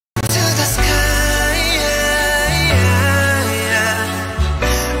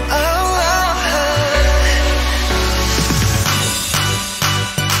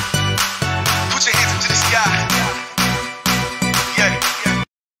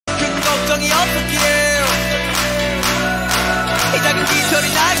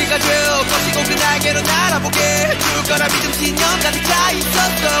이철이 날개 가져 거치고 그 날개로 날아보게 줄 거라 믿음 신념 가득 차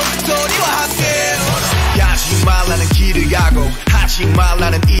있었어 소리와 함께 하지 말라는 길을 가고 하지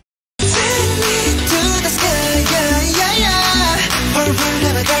말라는 이 Take me to the sky yeah, yeah, yeah. 펄펄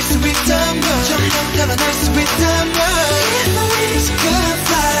날아갈 수 있다면 점점 달아날 수 있다면 If the wings could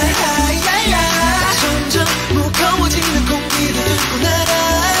fly high yeah, yeah. 점점 무거워지는 공기를 뚫고 날아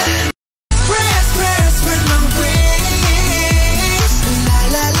Press, press, spread my wings La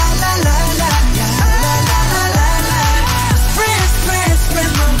la la la la la la la la la la Press, press,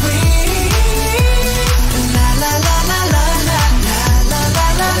 spread my wings La la la la la la la la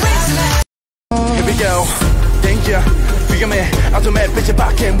la la Here we go, danger 위험해 아tom의 빛의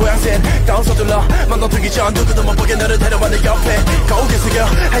밖에 모양새 다운 서둘러 맘너들기 전 누구도 못 보게 너를 데려와 내 옆에 거울을 숙여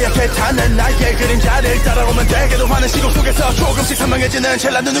하얗게 타는 나의 그림자를 따라오면 되게도 많은 시공 속에서 조금씩 선명해지는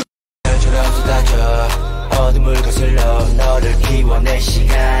찰나 눈을 처럼 쏟아져 어둠을 거슬러 너를 키워내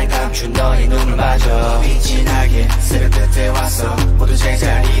시간 감춘 너의 눈을 마저 빛이 나게 새벽 끝에 왔어 모두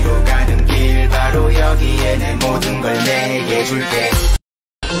제자리로 가는 길 바로 여기에 내 모든 걸 내게 줄게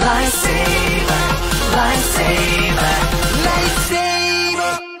Lifesaver, lifesaver,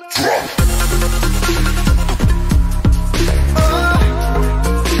 lifesaver.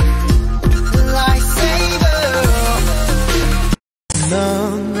 Lifesaver.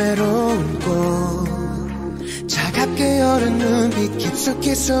 넌 외로운 꽃 차갑게 여는 눈빛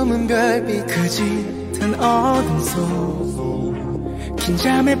깊숙이 숨은 별빛 그 짙은 어둠 속 긴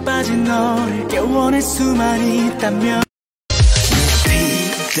잠에 빠진 너를 깨워낼 수만 있다면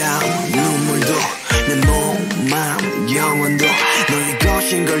눈물도 내 몸, 마음, 영혼도 너의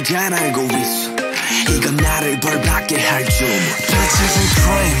것인 걸 잘 알고 있어 이건 나를 벌받게 할 줄 Peaches and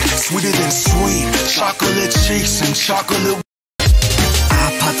cream, sweeter than sweet Chocolate cheeks and chocolate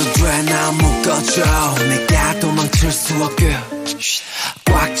아파도 돼 나 묶어줘 내가 도망칠 수 없게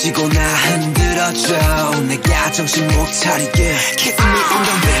꽉 쥐고 나 흔들어줘 내가 정신 못 차리게 Kiss me on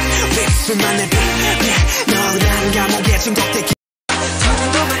the lip, lip 수만의 빛 너란 감옥에 중독되게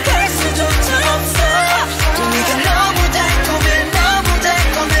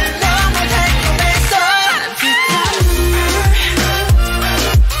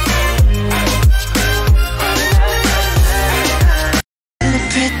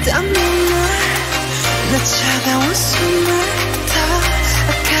차가운 숨을 다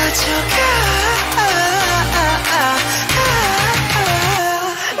가져가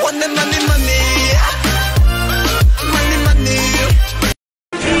Money, money, money Money, money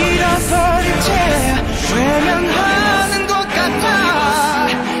일어서린 채 외면하는 것 같아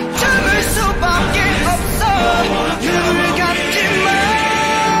참을 수밖에 없어 눈을 감지만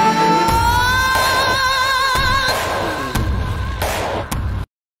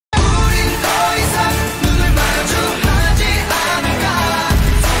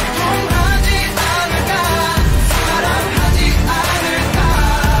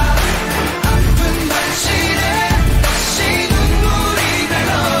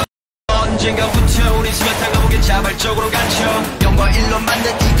언젠가부터 우린 스며탄 감옥에 자발적으로 갇혀 영과 일로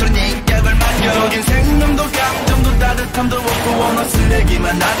만든 이 클리닉 약을 만져 여긴 생명도 감정도 따뜻함도 없고 원어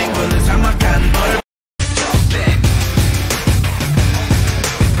쓰레기만 아닌 거는 삭막한 벌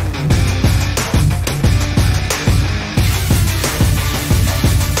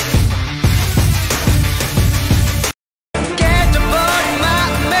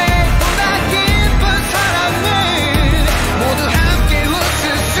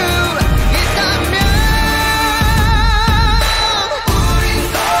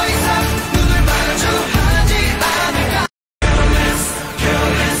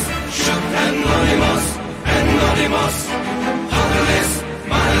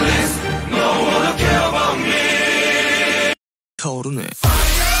타오르네.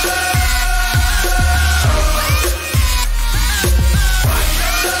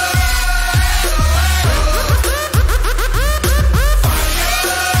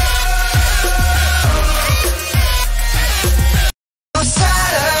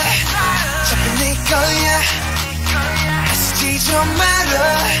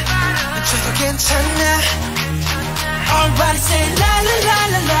 괜찮아. Everybody say la la la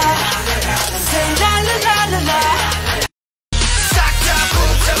la la, say la la la la la. 싹 다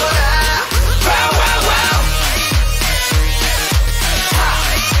붙여보라. Wow wow wow.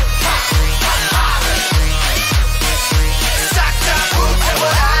 싹 다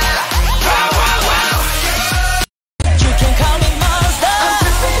붙여보라. Wow wow wow. You can call me monster. I'm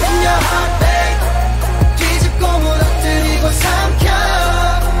tripping in your heart, babe. 뒤집고 무너뜨리고 삼켜.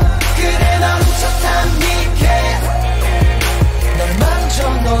 그래 넌 훔쳤단 니게 난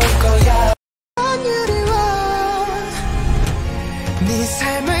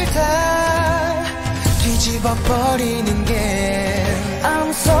씹어버리는 게 I'm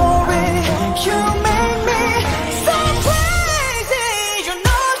sorry you make me so crazy you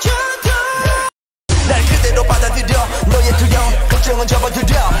know you do 날 그대로 받아들여 너의 두려움 걱정은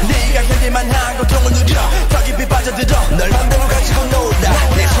접어들여 네가 견딜만 한 고통을 누려 더 깊이 빠져들어 널 맘대로 가지고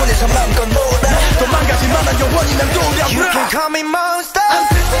놀아 내 손에서 마음껏 놀아 도망가지만 난 영원히 난 돌아와 You can call me monster I'm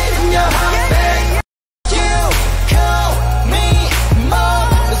sleeping in your heart babe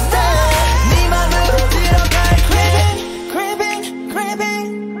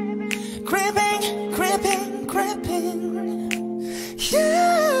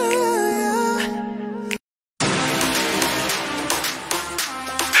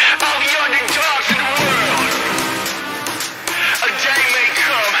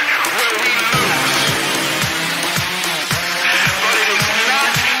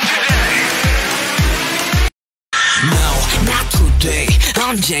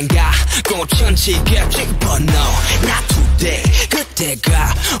언젠가 꽃은 지겠지 but no not today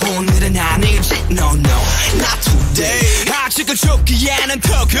그때가 오늘은 아니지 no no not today 아직은 죽기에는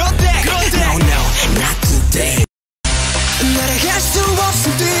더 그때 no no not today 날아갈 수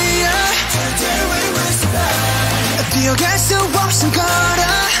없음 뛰어 Today we will survive 뛰어갈 수 없음 걸어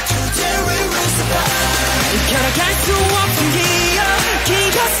Today we will survive 걸어갈 수 없음 기어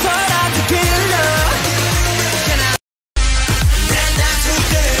기어서라도 길러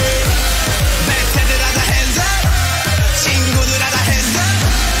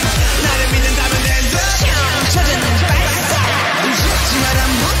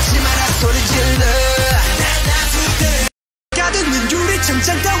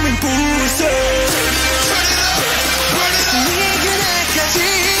장장 따윈 부숴 네 그날까지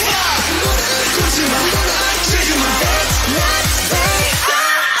굳지마 지금은 Let's say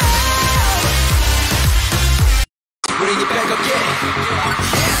Bring it back again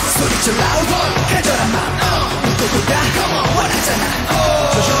소리쳐 loud 해줘라 맘 누구보다 원하잖아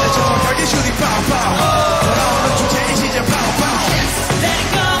조심해 정확하게 슈팅 파워 돌아오는 주제의 시작 파워 Let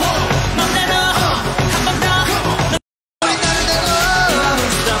it go 맘대로 한 번 더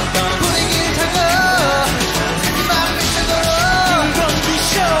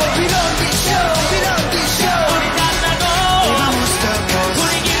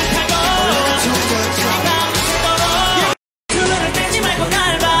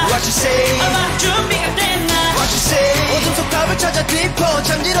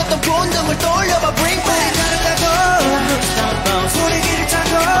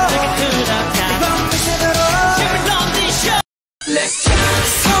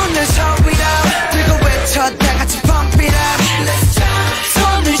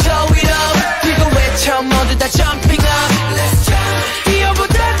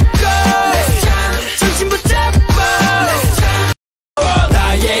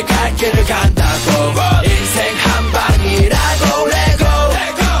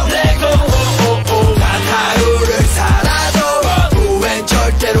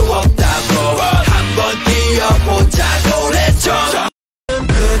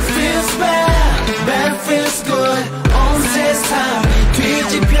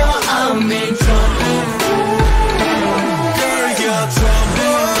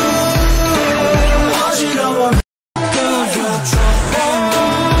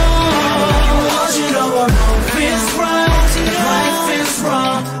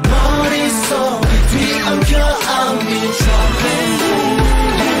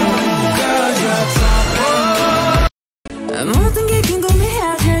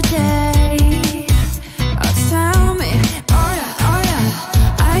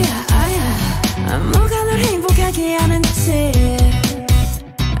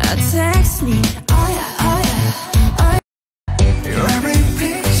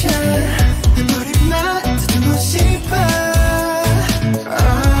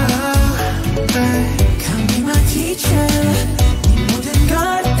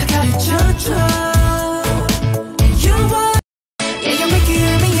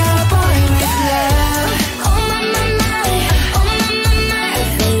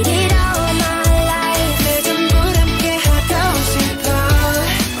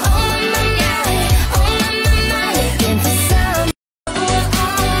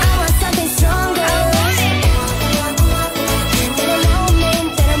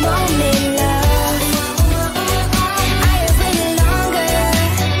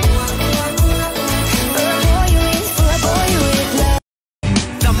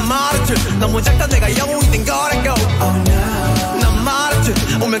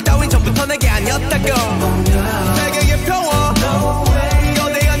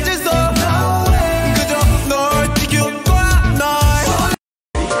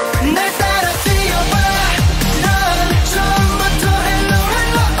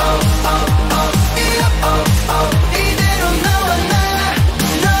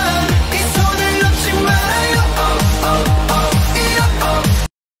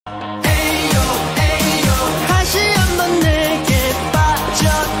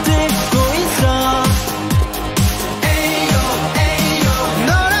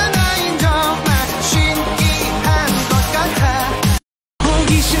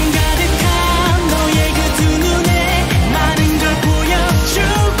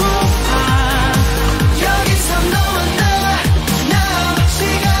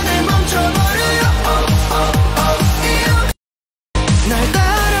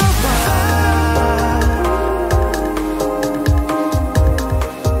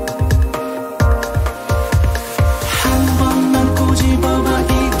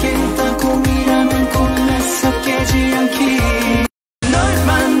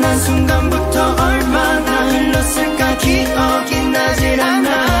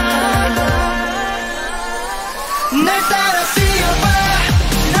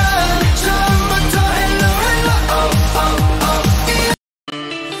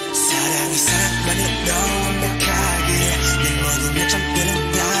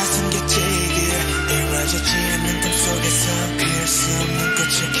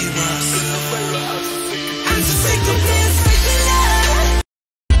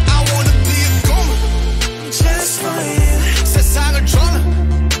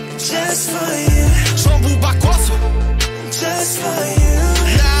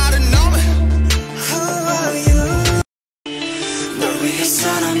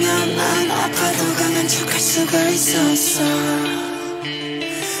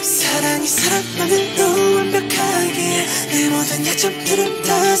이름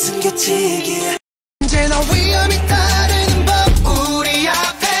다 숨겨지기에 언제나 위험이 따르는 법 우리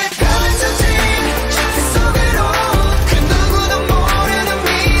앞에 펼쳐진 그 속으로 그 누구도 모르는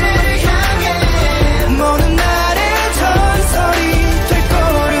미래를 향해 모든 날의 전설이 될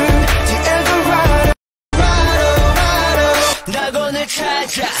거를 The Eldorado 날 오늘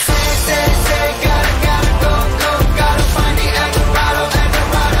찾아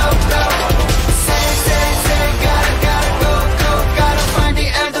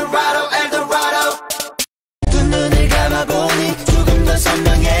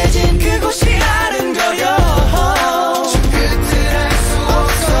선명해진 그곳이 아는 거요 저 끝을 알 수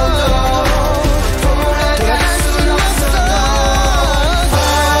없어도 돌아갈 순 없어도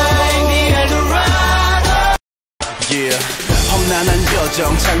Find the Eldorado Yeah 험난한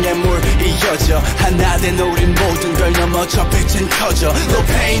여정 장애물 이어져 하나 된 우린 모든 걸 넘어 저 빛은 커져 No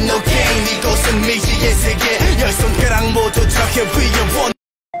pain no gain 이곳은 미지의 세계 열 손가락 모두 저게 위에 원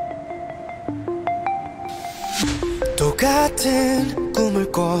똑같은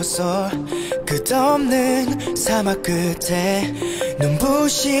꿈을 꿔서 끝없는 사막 끝에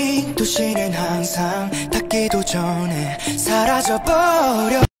눈부신 도시는 항상 닿기도 전에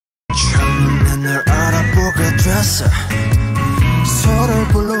사라져버려 처음에 널 알아보게 됐어 서로를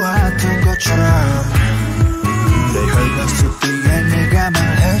불러왔던 것처럼 내 혈관 속 뒤에 네가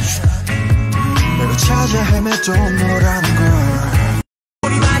말해줘 내가 찾아 헤매도 너라는 걸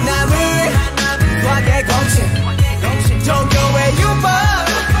우리 만남을 과거의 공식 Don't go where you are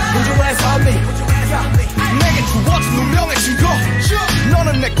우주의 선미 내게 주어진 운명의 증거 너는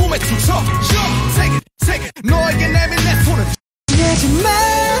내 꿈의 주석 Take it, take it 너에게 내민 내 손은 내지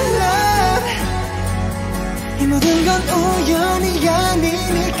말라 이 모든 건 우연이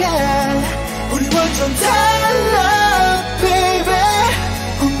아니니까 우리 완전 달라 baby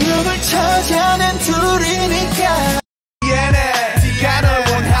운명을 찾아낸 둘이니까 얘네 네가 널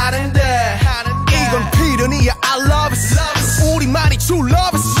원하는데 이건 필연이야 I love it 우리만이 true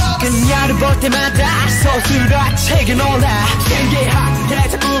love it 그녀를 볼 때마다 서술과 책에 놀라 신기하게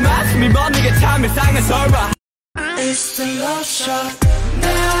자꾸만 숨이 멎는 참 이상한 설마 It's the love shot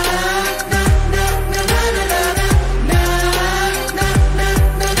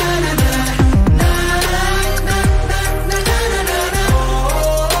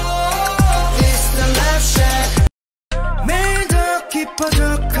It's the love shot 매일 더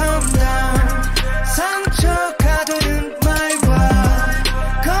깊어져 calm down 상처가 되는 말과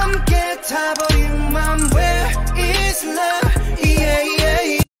검게 타버린 맘 Where is love yeah,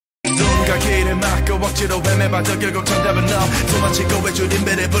 yeah. 누군가 길을 막고 억지로 헤매봐도 결국 정답은 너 도망치고 외줄인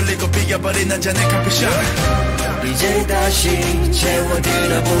배를 불리고 비겨버린 한 잔의 커피숍 이제 다시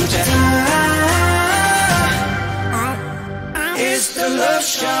채워들어보자 It's the love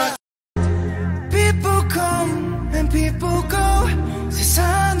shot People come and people go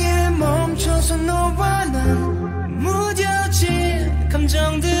세상에 멈춰서 너와 난 무뎌진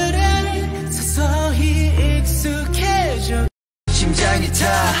감정들에 서서히 익숙해져 심장이 타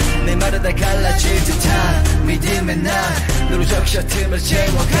내 말을 다 갈라질 듯한 믿음의 난 너로 적셔 틈을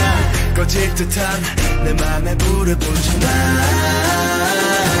채워가 꺼질 듯한 내 맘에 불을 붙여놔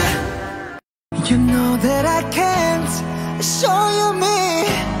You know that I can't show you me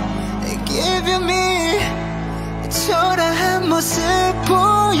give you me 초라한 모습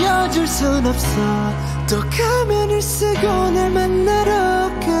보여줄 순 없어 또 가면을 쓰고 날 만나러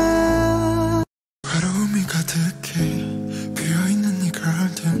가 외로움이 가득해 비어있는 이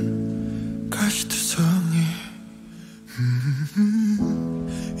가든 가시투성이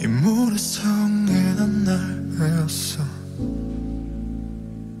이 모래성에 난 날 외웠어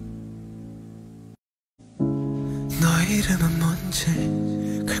너 이름은 뭔지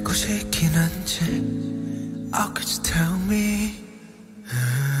갈 곳이 있긴 한지 Oh, could you tell me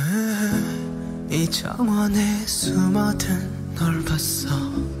이 정원에 숨어든 널 봤어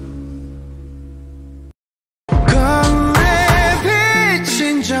거울에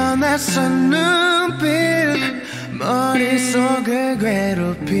비친 저 낯선 눈빛 머릿속을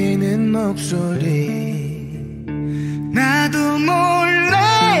괴롭히는 목소리 나도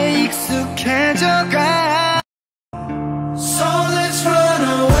몰래 익숙해져가 So let's run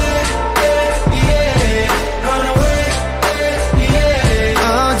away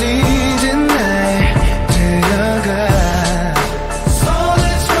어디든 날 데려가 So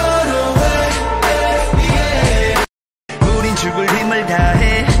let's run away 우린 죽을 힘을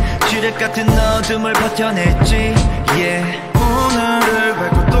다해 쥐랩 같은 어둠을 버텨냈지 yeah. 오늘을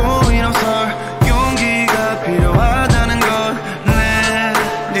밟고 또 일어설 용기가 필요하다는 걸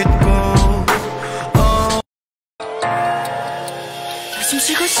내딛고 숨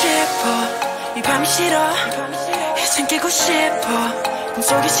쉬고 싶어 이 밤이 싫어 이젠 깨고 싶어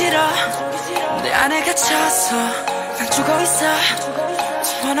속이 싫어 내 안에 갇혀서 난 죽어있어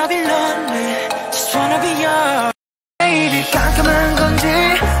Just wanna be lonely Just wanna be yours Baby 깜깜한 건지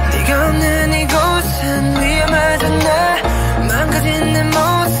네가 없는 이곳은 위험하잖아 망가진 내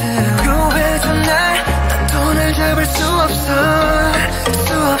모습 구해줘 난 돈을 잡을 수 없어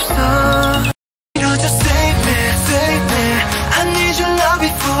Just save me I need your love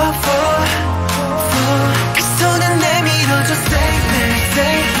before 그 손을 내밀어줘 Save me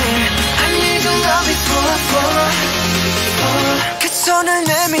I need your love before 그 손을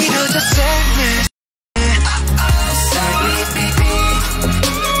내밀어줘 Save me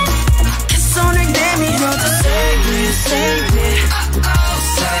그 손을 내밀어줘 Save me Save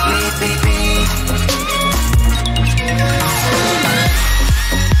me baby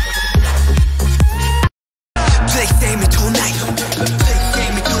Please save me tonight Please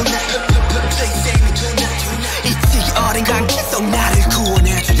save me tonight Please save me tonight 이치 어린 관계 속 나를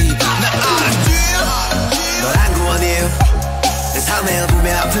구원해주리 나 알아줘 널 안 구원해 내 삶의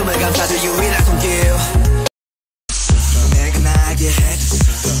어둠의 아픔을 감싸줄 유일한 손길 내가 나게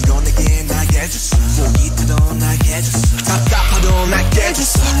해줬어 넌 내게 나게 해줬어 목이 타도 나게 해줬어 답답하도 나게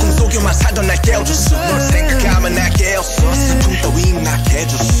해줬어 꿈속에만 살던 날 깨워줬어 널 생각하면 날 깨웠어 슬픔 따위 나게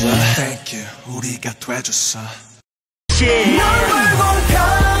해줬어 Thank you 우리가 돼줬어 널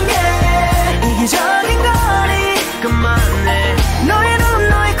불공평해 이기적인 거리 그만해 너의 눈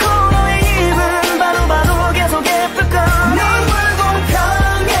너의 코 너의 입은 바로 계속 예쁠 걸 널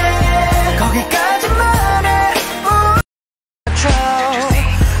불공평해 거기까지만 해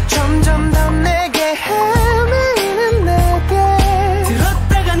점점 더 내게 헤매는 내게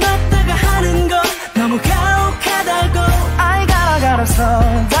들었다가 놨다가 하는 거 너무 가혹하다고 I gotta slow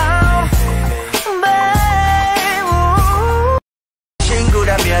down babe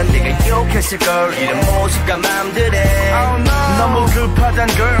친구라면 내가 욕했을걸 이런 모습과 맘들에 너무 급하단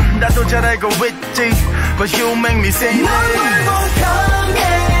걸 나도 잘 알고 있지 But you make me say 널 불공평해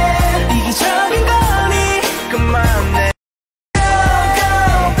이기적인 거니 그만해 Go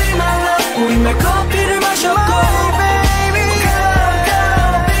be my love 우리 날 커피를 마셨고 baby Go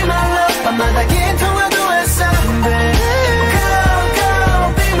be my love 밤마다 긴 통화도 했어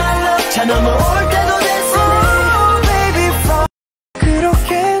Go be my love 차 넘어올 때도 됐어 baby fall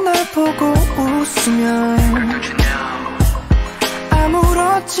그렇게 날 보고 웃으면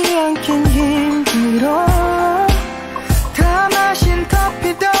아무렇지 않긴 힘들어 다 마신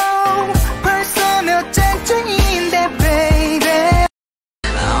커피도 벌써 몇 잔째인데 baby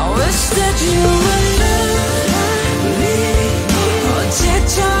I wish that you were me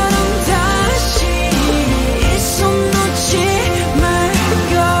어제처럼 다시 이 손 놓지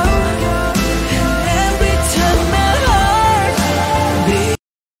말고 Every time my heart beats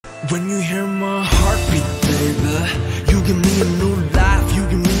When you hear my heartbeat baby You give me a new life You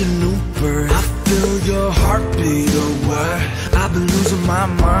give me a new birth I feel your heartbeat away I've been losing my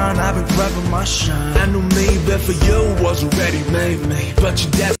mind I've been grabbing my shine I knew maybe for you was already made me But you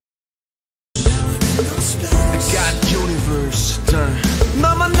that's I got universe done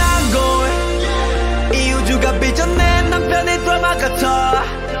너만 난걸 이 우주가 빚어낸 남편의 드라마 같아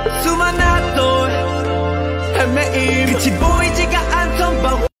수많은 또 헤매임 끝이 보이지가 않던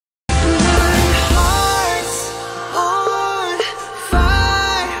밤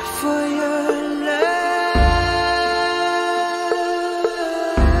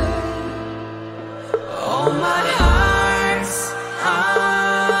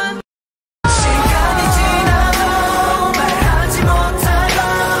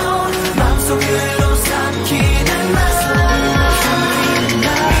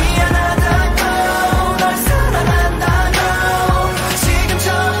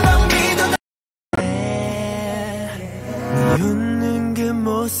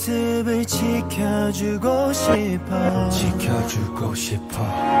모습을 지켜주고 싶어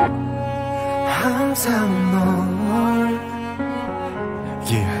항상 널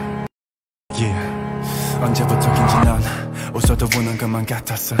언제부터인지 넌 웃어도 우는 것만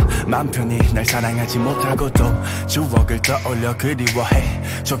같았어 맘 편히 날 사랑하지 못하고도 추억을 떠올려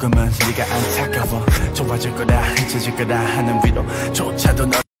그리워해 조금은 네가 안타까워 좋아질 거다 잊혀질 거다 하는 위로조차도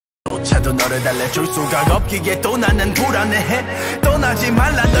너를 달래줄 수가 없기에 또 나는 불안해해 떠나지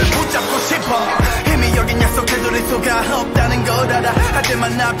말라 널 붙잡고 싶어 힘이 여긴 약속해둘 수가 없다는 걸 알아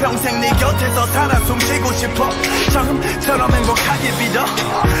하지만 나 평생 네 곁에서 살아 숨쉬고 싶어 처음처럼 행복하게 빌어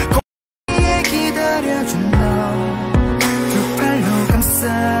기다려준 너두 팔로 감싸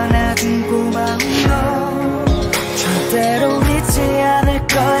안아준 고마운 너 절대로 잊지 않을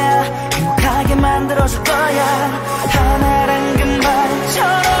거야 행복하게 만들어줄 거야 하나란 그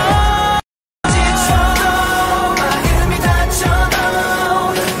말처럼 지쳐도 마음이 다쳐도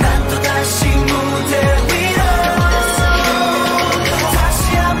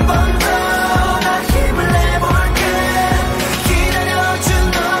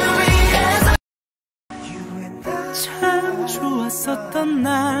좋았던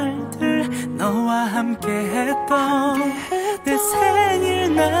날들 너와 함께했던 내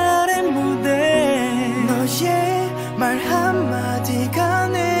생일날의 무대 너의 말 한마디가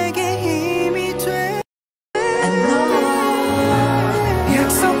내게 힘이 돼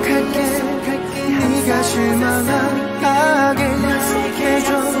약속할게 네가 실망하게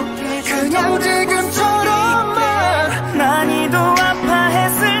약속해줘 그냥 지금처럼만 많이도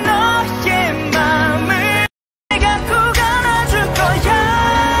아파했을 너의 마음을 내가 꼭 안아줄 거야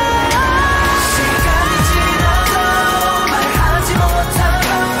시간이 지나도 말하지 못하고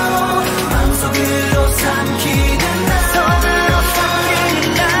마음속으로 삼키는 나 속으로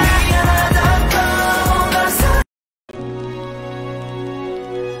삼키는 나 미안하다고 널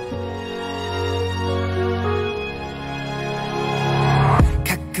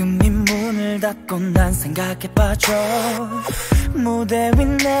가끔 이 문을 닫고 난 생각에 빠져 무대 위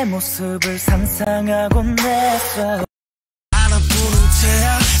내 모습을 상상하곤 했어 하나뿐인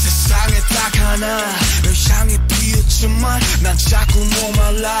태양 세상에 딱 하나 널 향해 피었지만 난 자꾸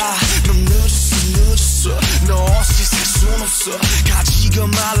목말라 넌 늦었어 너 없이 살 순 없어 가지가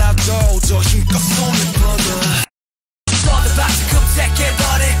말라도 더 힘껏 손을 뻗어 쏟아박힌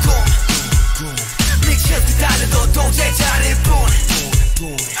금색해버릴 꿈 미칠 듯 달려도 도저히 잘릴 뿐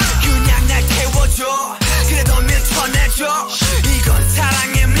그냥 날 태워줘 그래도 밀쳐내줘 이건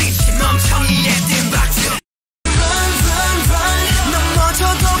사랑의 미친 멍청이의 띵박질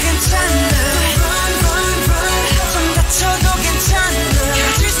넘어져도 괜찮아 좀 다쳐도 괜찮아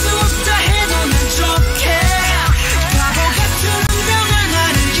가질 수 없다 해도 난 좋게 바보 같은 운명을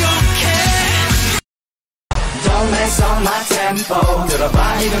나를 욕해 Don't mess on my tempo 들어봐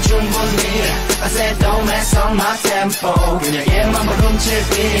이건 충분히 I said don't mess on my tempo 그냥 얘만 훔칠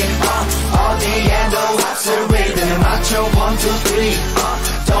빛 어디에도 없을 리듬에 맞춰 1, 2,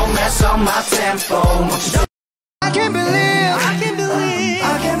 3 Don't mess on my tempo 멈춰 I can't believe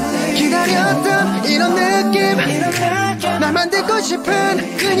기다렸던 이런 느낌 날 만들고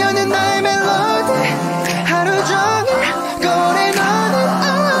싶은 그녀는 나의 멜로디 하루 종일